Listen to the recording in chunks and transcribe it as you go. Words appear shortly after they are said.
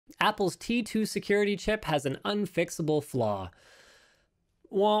Apple's T2 security chip has an unfixable flaw.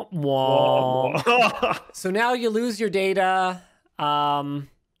 Womp Wah, womp. wah. So now you lose your data. But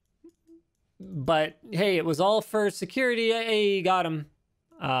hey, it was all for security. Hey, got him.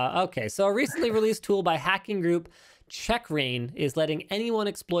 Okay, so a recently released tool by hacking group CheckRain is letting anyone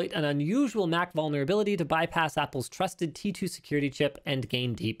exploit an unusual Mac vulnerability to bypass Apple's trusted T2 security chip and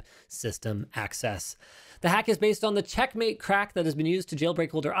gain deep system access. The hack is based on the Checkmate crack that has been used to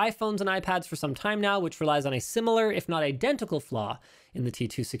jailbreak older iPhones and iPads for some time now, which relies on a similar, if not identical, flaw in the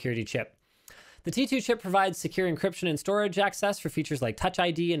T2 security chip. The T2 chip provides secure encryption and storage access for features like Touch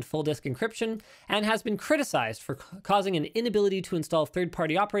ID and full disk encryption, and has been criticized for causing an inability to install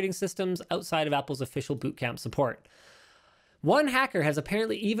third-party operating systems outside of Apple's official boot camp support. One hacker has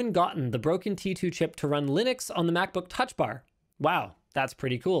apparently even gotten the broken T2 chip to run Linux on the MacBook Touch Bar. Wow, that's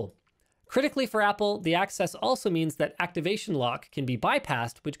pretty cool. Critically for Apple, the access also means that activation lock can be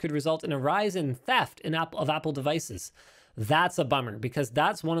bypassed, which could result in a rise in theft of Apple devices. That's a bummer, because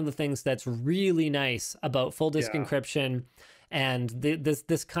that's one of the things that's really nice about full disk encryption and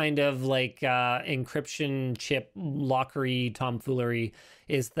this kind of like encryption chip lockery tomfoolery,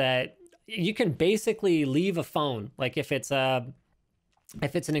 is that you can basically leave a phone. Like if it's an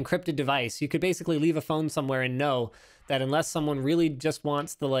encrypted device, you could basically leave a phone somewhere and know that unless someone really just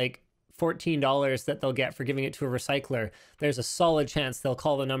wants the like $14 that they'll get for giving it to a recycler, there's a solid chance they'll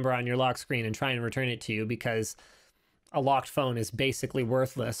call the number on your lock screen and try and return it to you, because a locked phone is basically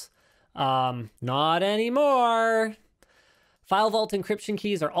worthless. Not anymore. File vault encryption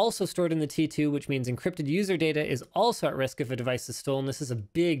keys are also stored in the T2, which means encrypted user data is also at risk if a device is stolen. This is a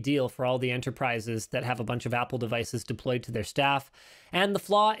big deal for all the enterprises that have a bunch of Apple devices deployed to their staff. And the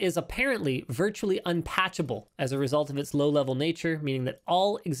flaw is apparently virtually unpatchable as a result of its low-level nature, meaning that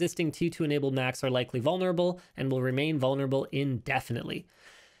all existing T2-enabled Macs are likely vulnerable and will remain vulnerable indefinitely.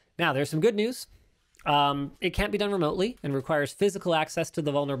 Now, there's some good news. It can't be done remotely and requires physical access to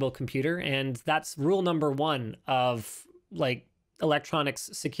the vulnerable computer, and that's rule number one of like electronics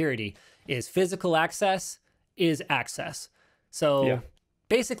security: is physical access is access. So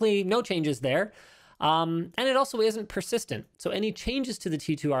basically no changes there. And it also isn't persistent. So any changes to the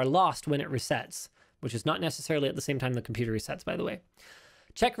T2 are lost when it resets, which is not necessarily at the same time the computer resets, by the way.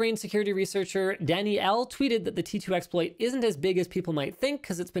 CheckRain security researcher Danny L. tweeted that the T2 exploit isn't as big as people might think,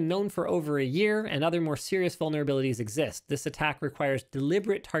 because it's been known for over a year and other more serious vulnerabilities exist. This attack requires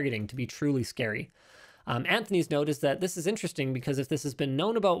deliberate targeting to be truly scary. Anthony's note is that this is interesting because if this has been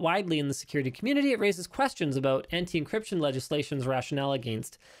known about widely in the security community, it raises questions about anti-encryption legislation's rationale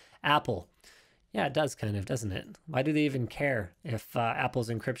against Apple. Yeah, it does kind of, doesn't it? Why do they even care if Apple's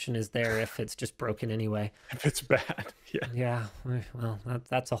encryption is there if it's just broken anyway? If it's bad, Yeah, well,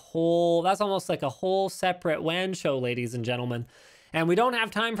 that's almost like a whole separate WAN show, ladies and gentlemen. And we don't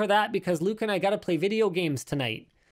have time for that because Luke and I got to play video games tonight.